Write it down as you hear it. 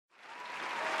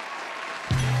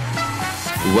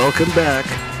Welcome back,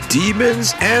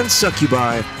 demons and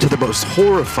succubi, to the most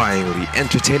horrifyingly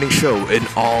entertaining show in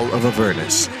all of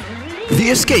Avernus. The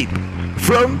Escape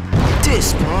from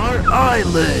Dispar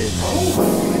Island!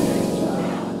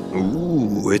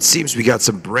 Ooh, it seems we got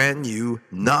some brand new,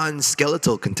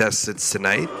 non-skeletal contestants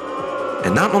tonight.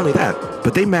 And not only that,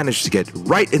 but they managed to get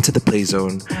right into the play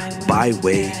zone by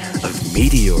way of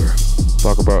Meteor.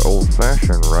 Talk about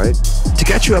old-fashioned, right? To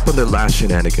catch you up on their last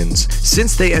shenanigans,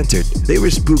 since they entered, they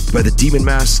were spooked by the demon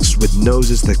masks with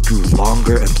noses that grew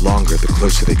longer and longer the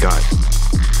closer they got.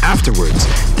 Afterwards,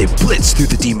 they blitzed through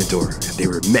the demon door, and they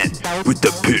were met with the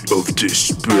pit of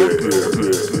despair.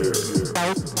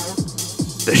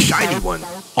 The shiny one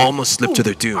almost slipped to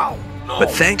their doom,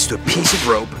 but thanks to a piece of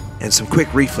rope and some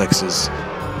quick reflexes,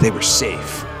 they were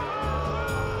safe.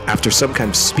 After some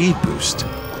kind of speed boost,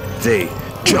 they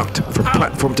jumped from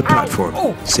platform to platform,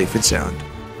 safe and sound.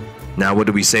 Now what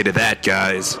do we say to that,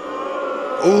 guys?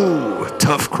 Ooh,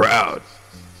 tough crowd.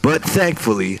 But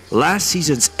thankfully, last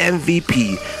season's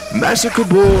MVP, Massacre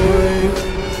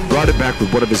Boy, brought it back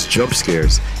with one of his jump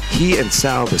scares. He and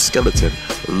Sal the Skeleton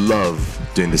love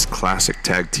doing this classic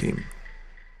tag team.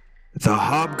 The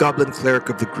hobgoblin cleric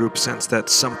of the group sensed that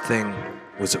something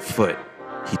was afoot.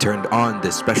 He turned on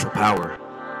this special power,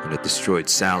 and it destroyed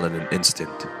Sal in an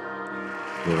instant.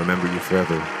 We'll remember you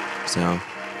forever, Sal.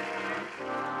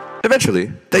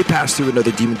 Eventually, they passed through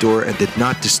another demon door and did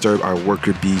not disturb our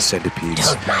worker bee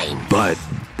centipedes. But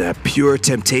that pure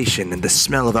temptation and the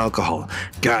smell of alcohol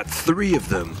got 3 of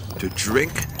them to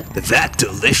drink that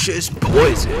delicious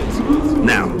poison.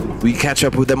 Now, we catch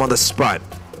up with them on the spot.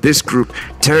 This group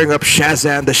tearing up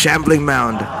Shazam the Shambling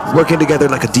Mound, working together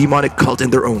like a demonic cult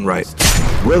in their own right.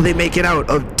 Will they make it out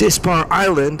of Dispar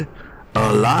Island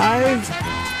alive?